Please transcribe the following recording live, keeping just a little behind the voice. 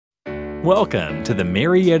Welcome to the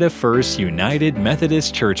Marietta First United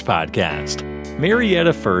Methodist Church podcast.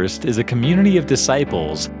 Marietta First is a community of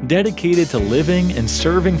disciples dedicated to living and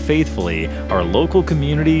serving faithfully our local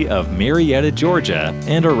community of Marietta, Georgia,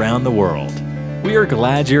 and around the world. We are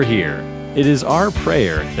glad you're here. It is our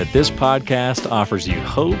prayer that this podcast offers you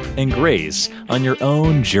hope and grace on your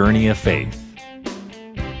own journey of faith.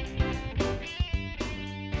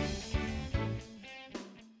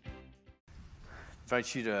 I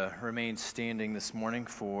invite you to remain standing this morning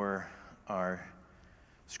for our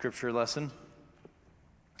scripture lesson.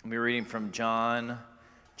 I'll be reading from John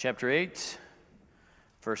chapter 8,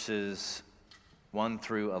 verses 1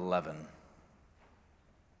 through 11.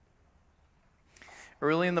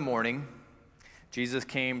 Early in the morning, Jesus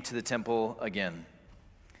came to the temple again.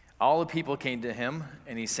 All the people came to him,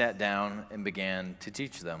 and he sat down and began to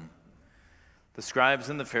teach them. The scribes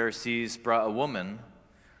and the Pharisees brought a woman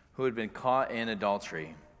who had been caught in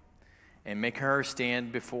adultery, and making her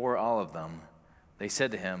stand before all of them, they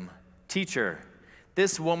said to him, "Teacher,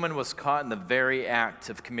 this woman was caught in the very act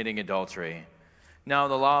of committing adultery. Now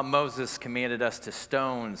the law of Moses commanded us to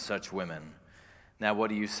stone such women. Now what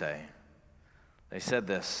do you say?" They said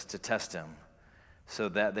this to test him, so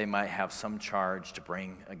that they might have some charge to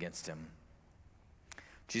bring against him.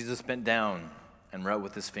 Jesus bent down and wrote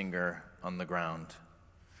with his finger on the ground.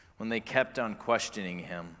 When they kept on questioning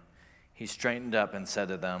him, he straightened up and said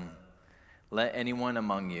to them, "Let anyone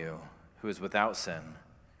among you who is without sin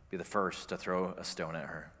be the first to throw a stone at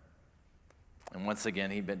her." And once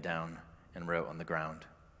again he bent down and wrote on the ground.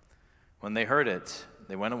 When they heard it,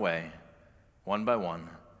 they went away, one by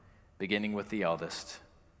one, beginning with the eldest,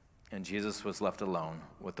 and Jesus was left alone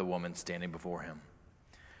with the woman standing before him.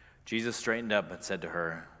 Jesus straightened up and said to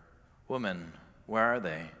her, "Woman, where are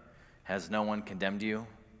they? Has no one condemned you?"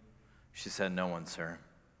 She said, "No one, sir."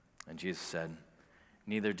 And Jesus said,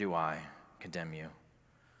 "Neither do I condemn you.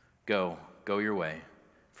 Go your way.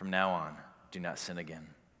 From now on, do not sin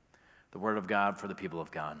again." The word of God for the people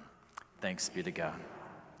of God. Thanks be to God.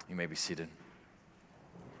 You may be seated.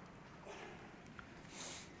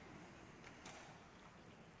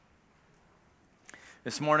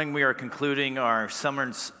 This morning we are concluding our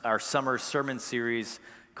summer sermon series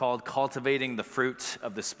called Cultivating the Fruit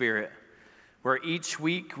of the Spirit, where each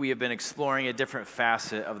week we have been exploring a different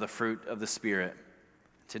facet of the fruit of the Spirit.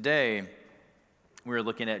 Today, we are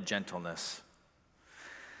looking at gentleness.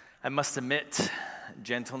 I must admit,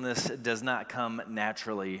 gentleness does not come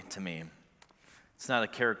naturally to me. It's not a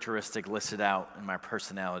characteristic listed out in my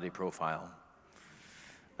personality profile.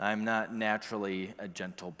 I'm not naturally a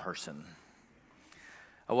gentle person.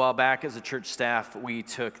 A while back, as a church staff, we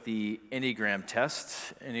took the Enneagram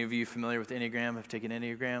test. Any of you familiar with Enneagram? Have taken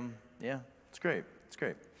Enneagram? Yeah? It's great. It's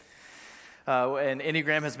great. And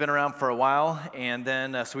Enneagram has been around for a while, and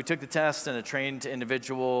then so we took the test, and a trained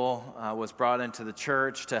individual was brought into the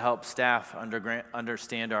church to help staff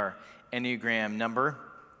understand our Enneagram number.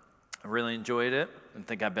 I really enjoyed it and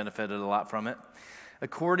think I benefited a lot from it.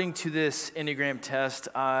 According to this Enneagram test,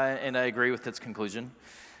 and I agree with its conclusion,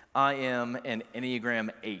 I am an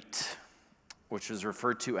Enneagram 8, which is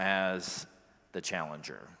referred to as the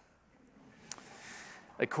Challenger.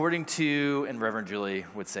 According to, and Reverend Julie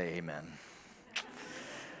would say amen.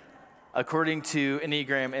 According to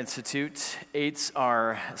Enneagram Institute, 8s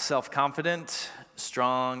are self-confident,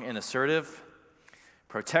 strong and assertive,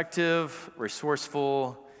 protective,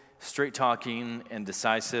 resourceful, straight-talking, and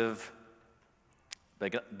decisive,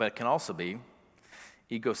 but can also be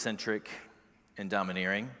egocentric and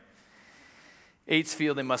domineering. 8s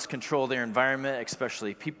feel they must control their environment,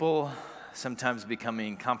 especially people, sometimes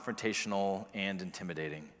becoming confrontational and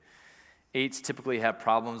intimidating. 8s typically have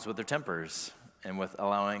problems with their tempers and with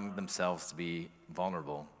allowing themselves to be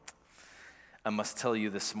vulnerable. I must tell you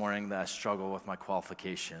this morning that I struggle with my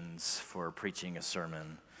qualifications for preaching a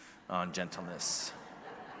sermon on gentleness.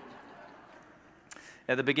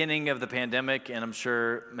 At the beginning of the pandemic, and I'm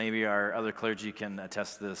sure maybe our other clergy can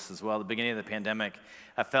attest to this as well, at the beginning of the pandemic,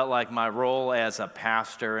 I felt like my role as a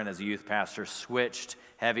pastor and as a youth pastor switched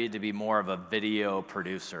heavy to be more of a video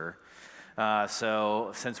producer.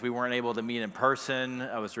 So since we weren't able to meet in person,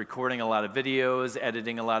 I was recording a lot of videos,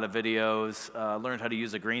 editing a lot of videos, learned how to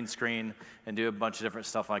use a green screen and do a bunch of different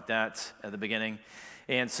stuff like that at the beginning.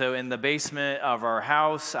 And so in the basement of our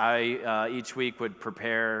house, I each week would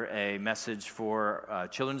prepare a message for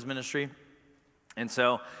children's ministry. And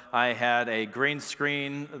so I had a green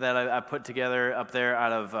screen that I put together up there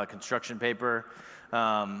out of construction paper,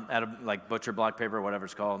 out of like butcher block paper, whatever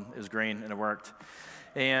it's called. It was green and it worked.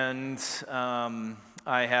 And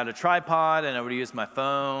I had a tripod and I would use my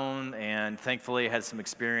phone, and thankfully I had some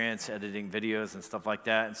experience editing videos and stuff like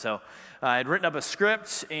that. And so I had written up a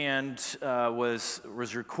script and was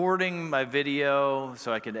recording my video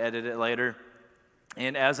so I could edit it later.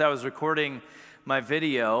 And as I was recording my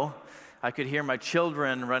video, I could hear my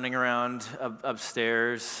children running around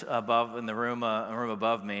upstairs above in the room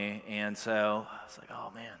above me. And so I was like, oh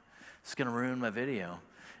man, it's gonna ruin my video.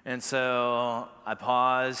 And so I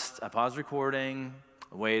paused recording,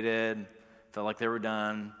 waited, felt like they were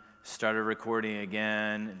done, started recording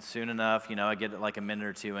again, and soon enough, I get like a minute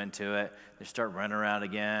or two into it, they start running around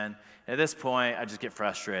again. At this point, I just get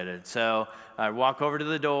frustrated. So I walk over to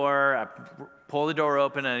the door, I pull the door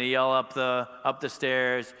open, and I yell up the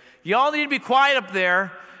stairs, "Y'all need to be quiet up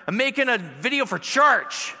there. I'm making a video for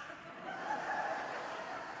church."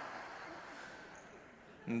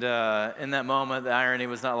 And in that moment, the irony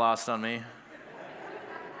was not lost on me.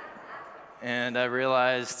 And I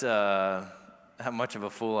realized how much of a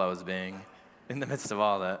fool I was being in the midst of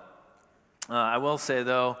all that. I will say,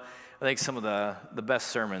 though, I think some of the best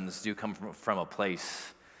sermons do come from a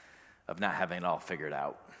place of not having it all figured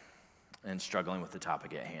out and struggling with the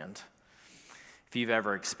topic at hand. If you've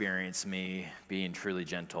ever experienced me being truly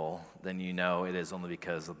gentle, then you know it is only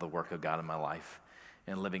because of the work of God in my life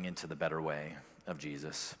and living into the better way of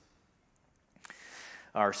Jesus.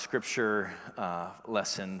 Our scripture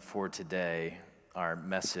lesson for today, our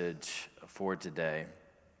message for today,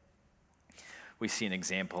 we see an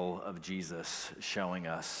example of Jesus showing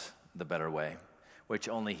us the better way, which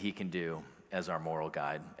only he can do as our moral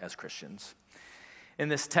guide as Christians. In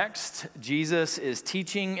this text, Jesus is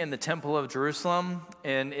teaching in the temple of Jerusalem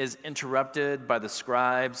and is interrupted by the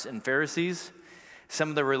scribes and Pharisees, some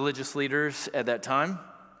of the religious leaders at that time.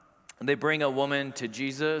 They bring a woman to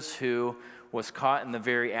Jesus who was caught in the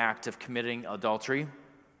very act of committing adultery,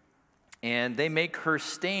 and they make her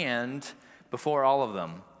stand before all of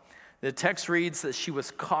them. The text reads that she was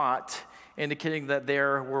caught, indicating that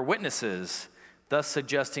there were witnesses, thus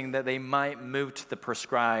suggesting that they might move to the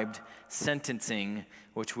prescribed sentencing,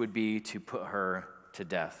 which would be to put her to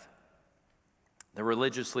death. The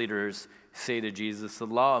religious leaders say to Jesus, "The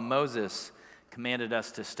law of Moses commanded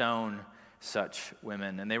us to stone such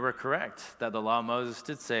women." And they were correct, that the law of Moses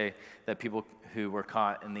did say that people who were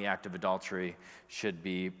caught in the act of adultery should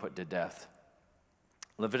be put to death.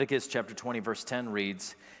 Leviticus chapter 20, verse 10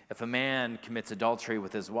 reads, "If a man commits adultery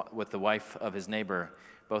with the wife of his neighbor,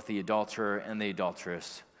 both the adulterer and the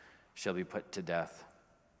adulteress shall be put to death."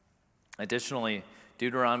 Additionally,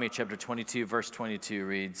 Deuteronomy chapter 22, verse 22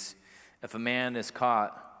 reads, "If a man is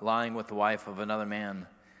caught lying with the wife of another man,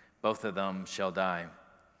 both of them shall die.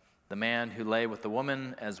 The man who lay with the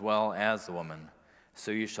woman as well as the woman, so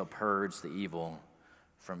you shall purge the evil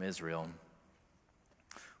from Israel."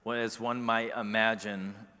 Well, as one might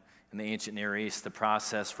imagine, in the ancient Near East, the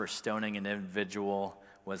process for stoning an individual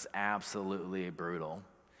was absolutely brutal,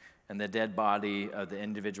 and the dead body of the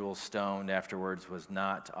individual stoned afterwards was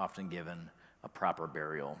not often given a proper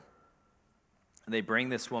burial. And they bring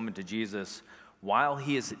this woman to Jesus while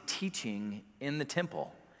he is teaching in the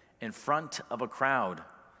temple in front of a crowd.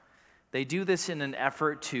 They do this in an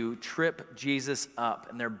effort to trip Jesus up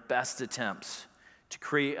in their best attempts to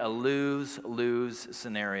create a lose-lose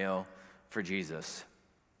scenario for Jesus.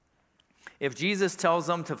 If Jesus tells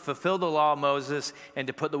them to fulfill the law of Moses and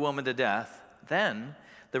to put the woman to death, then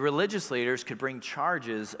the religious leaders could bring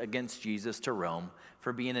charges against Jesus to Rome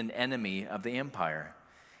for being an enemy of the empire.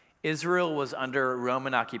 Israel was under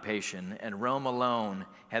Roman occupation, and Rome alone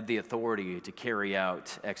had the authority to carry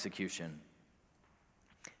out execution.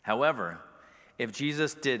 However, if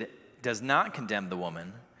Jesus does not condemn the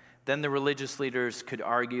woman, then the religious leaders could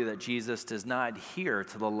argue that Jesus does not adhere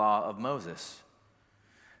to the law of Moses.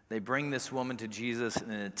 They bring this woman to Jesus in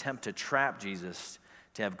an attempt to trap Jesus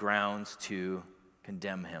to have grounds to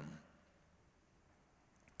condemn him.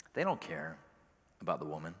 They don't care about the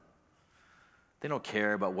woman. They don't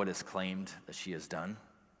care about what is claimed that she has done.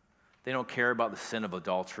 They don't care about the sin of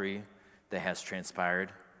adultery that has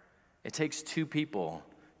transpired. It takes two people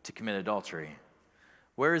to commit adultery.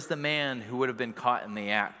 Where is the man who would have been caught in the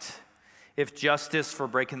act? If justice for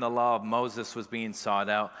breaking the law of Moses was being sought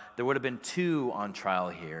out, there would have been two on trial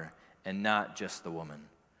here, and not just the woman.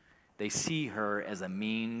 They see her as a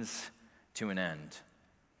means to an end.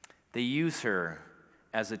 They use her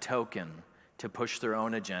as a token to push their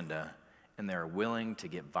own agenda, and they're willing to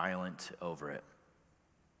get violent over it.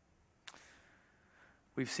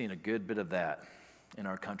 We've seen a good bit of that in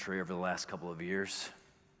our country over the last couple of years,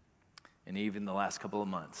 and even the last couple of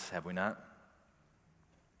months, have we not?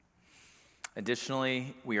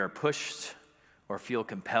 Additionally, we are pushed or feel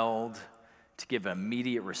compelled to give an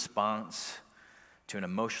immediate response to an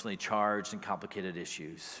emotionally charged and complicated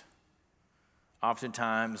issues,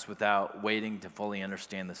 oftentimes without waiting to fully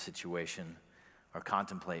understand the situation or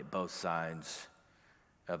contemplate both sides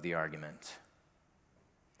of the argument.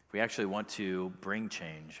 If we actually want to bring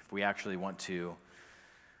change, if we actually want to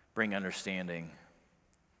bring understanding,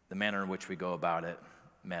 the manner in which we go about it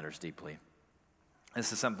matters deeply.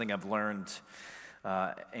 This is something I've learned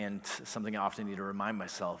and something I often need to remind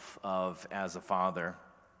myself of as a father.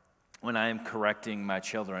 When I am correcting my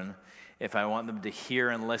children, if I want them to hear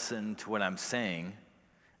and listen to what I'm saying,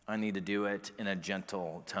 I need to do it in a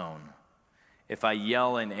gentle tone. If I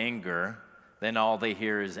yell in anger, then all they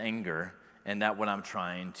hear is anger, and that's what I'm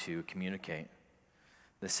trying to communicate.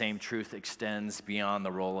 The same truth extends beyond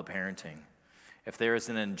the role of parenting. If there is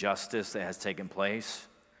an injustice that has taken place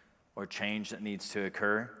or change that needs to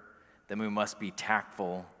occur, then we must be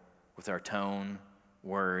tactful with our tone,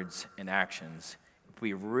 words, and actions if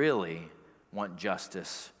we really want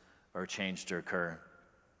justice or change to occur.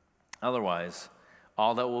 Otherwise,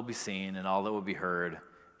 all that will be seen and all that will be heard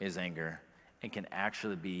is anger and can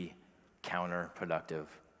actually be counterproductive.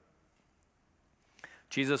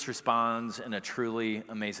 Jesus responds in a truly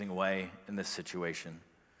amazing way in this situation.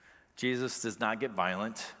 Jesus does not get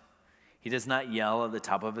violent. He does not yell at the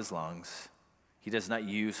top of his lungs. He does not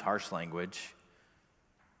use harsh language.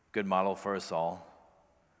 Good model for us all.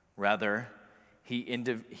 Rather, he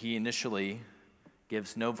initially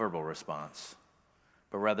gives no verbal response,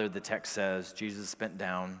 but rather the text says Jesus bent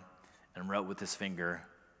down and wrote with his finger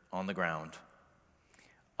on the ground.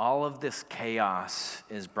 All of this chaos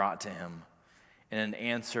is brought to him, and an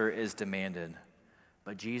answer is demanded,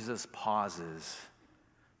 but Jesus pauses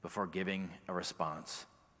before giving a response.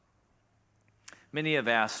 Many have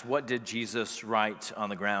asked, what did Jesus write on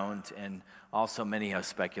the ground? And also many have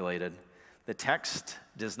speculated. The text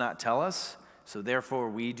does not tell us, so therefore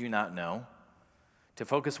we do not know. To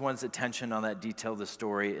focus one's attention on that detail of the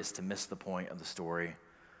story is to miss the point of the story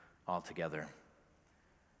altogether.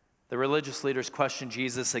 The religious leaders question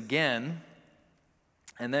Jesus again,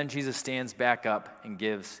 and then Jesus stands back up and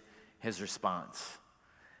gives his response.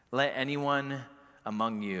 Let anyone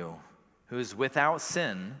among you who is without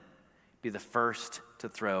sin be the first to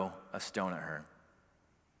throw a stone at her.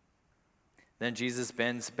 Then Jesus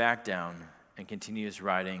bends back down and continues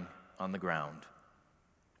writing on the ground.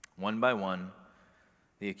 One by one,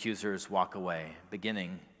 the accusers walk away,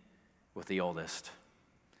 beginning with the oldest.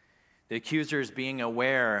 The accusers, being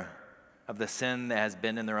aware of the sin that has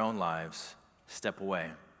been in their own lives, step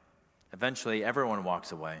away. Eventually, everyone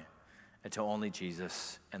walks away until only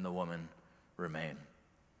Jesus and the woman remain.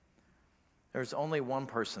 There's only one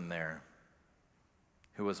person there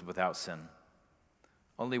who was without sin.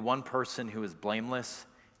 Only one person who was blameless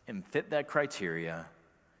and fit that criteria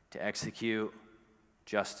to execute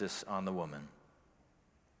justice on the woman,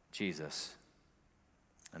 Jesus.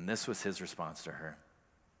 And this was his response to her.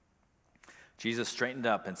 Jesus straightened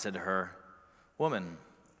up and said to her, "Woman,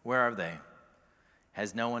 where are they?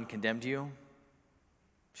 Has no one condemned you?"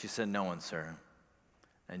 She said, "No one, sir."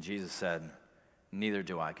 And Jesus said, "Neither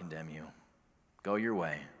do I condemn you. Go your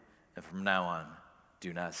way, and from now on,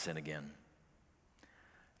 do not sin again."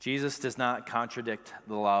 Jesus does not contradict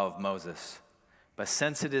the law of Moses, but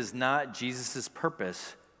since it is not Jesus'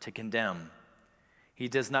 purpose to condemn, he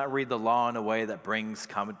does not read the law in a way that brings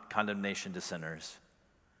condemnation to sinners.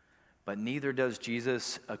 But neither does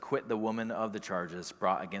Jesus acquit the woman of the charges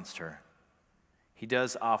brought against her. He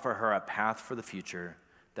does offer her a path for the future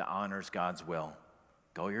that honors God's will.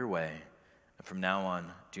 Go your way, and from now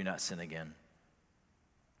on, do not sin again.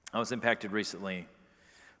 I was impacted recently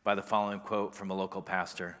by the following quote from a local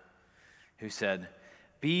pastor who said,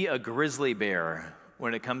 "Be a grizzly bear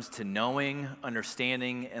when it comes to knowing,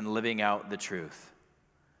 understanding, and living out the truth.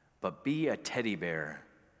 But be a teddy bear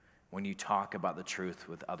when you talk about the truth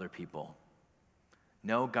with other people.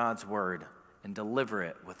 Know God's word and deliver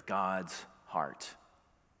it with God's heart."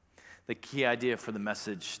 The key idea for the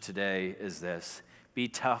message today is this: be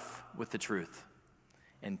tough with the truth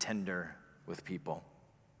and tender with people.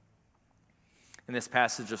 In this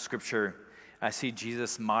passage of Scripture, I see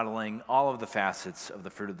Jesus modeling all of the facets of the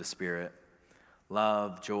fruit of the Spirit: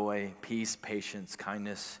 love, joy, peace, patience,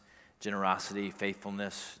 kindness, generosity,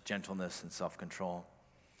 faithfulness, gentleness, and self-control.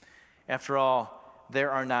 After all,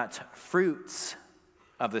 there are not fruits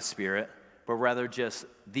of the Spirit, but rather just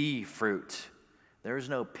the fruit. There is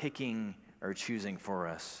no picking or choosing for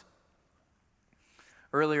us.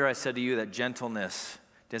 Earlier, I said to you that gentleness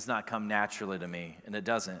does not come naturally to me, and it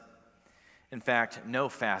doesn't. In fact, no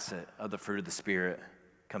facet of the fruit of the Spirit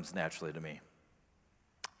comes naturally to me.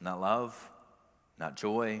 Not love, not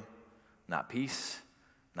joy, not peace,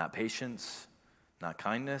 not patience, not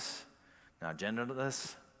kindness, not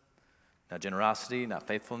gentleness, not generosity, not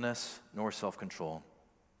faithfulness, nor self-control.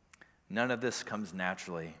 None of this comes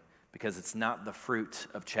naturally because it's not the fruit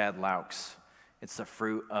of Chad Laux. It's the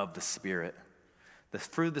fruit of the Spirit. The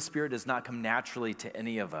fruit of the Spirit does not come naturally to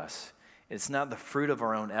any of us. It's not the fruit of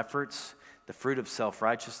our own efforts, the fruit of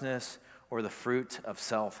self-righteousness, or the fruit of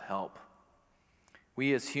self-help.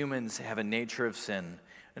 We as humans have a nature of sin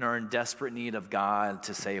and are in desperate need of God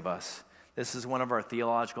to save us. This is one of our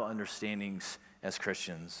theological understandings as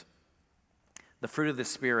Christians. The fruit of the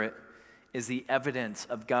Spirit is the evidence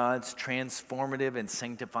of God's transformative and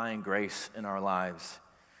sanctifying grace in our lives.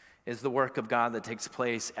 It is the work of God that takes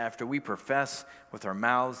place after we profess with our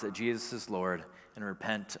mouths that Jesus is Lord and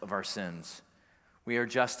repent of our sins. We are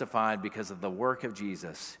justified because of the work of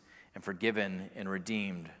Jesus and forgiven and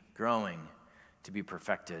redeemed, growing to be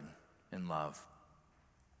perfected in love.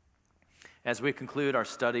 As we conclude our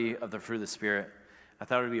study of the fruit of the Spirit, I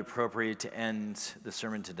thought it would be appropriate to end the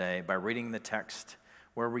sermon today by reading the text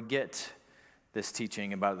where we get this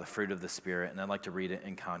teaching about the fruit of the Spirit, and I'd like to read it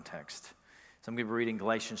in context. So I'm going to be reading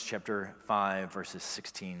Galatians chapter 5, verses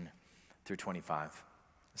 16 through 25.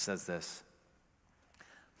 It says this: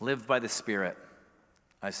 "Live by the Spirit,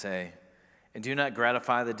 I say, and do not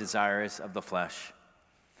gratify the desires of the flesh.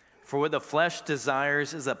 For what the flesh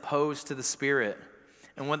desires is opposed to the Spirit,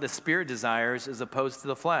 and what the Spirit desires is opposed to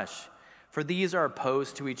the flesh. For these are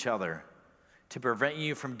opposed to each other, to prevent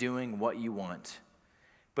you from doing what you want.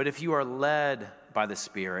 But if you are led by the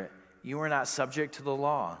Spirit, you are not subject to the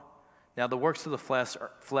law. Now the works of the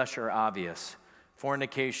flesh are obvious: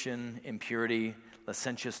 fornication, impurity,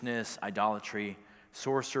 licentiousness, idolatry,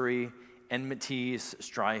 sorcery, enmities,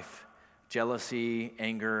 strife, jealousy,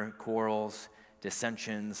 anger, quarrels,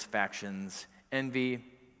 dissensions, factions, envy,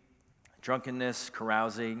 drunkenness,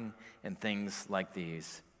 carousing, and things like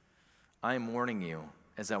these. I am warning you,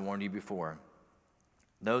 as I warned you before.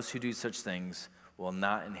 Those who do such things will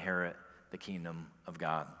not inherit the kingdom of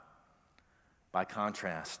God. By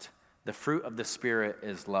contrast, the fruit of the Spirit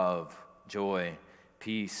is love, joy,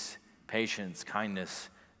 peace, patience, kindness,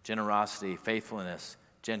 generosity, faithfulness,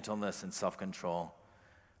 gentleness, and self-control.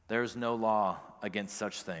 There is no law against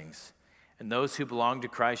such things. And those who belong to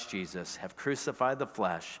Christ Jesus have crucified the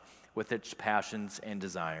flesh with its passions and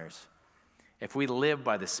desires. If we live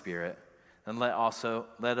by the Spirit, then let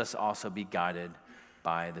us also be guided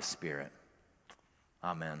by the Spirit."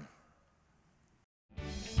 Amen.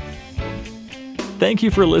 Thank you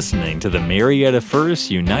for listening to the Marietta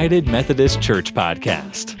First United Methodist Church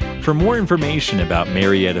podcast. For more information about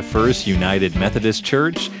Marietta First United Methodist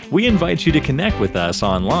Church, we invite you to connect with us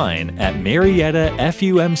online at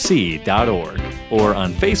mariettafumc.org or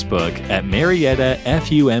on Facebook at Marietta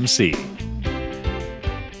FUMC.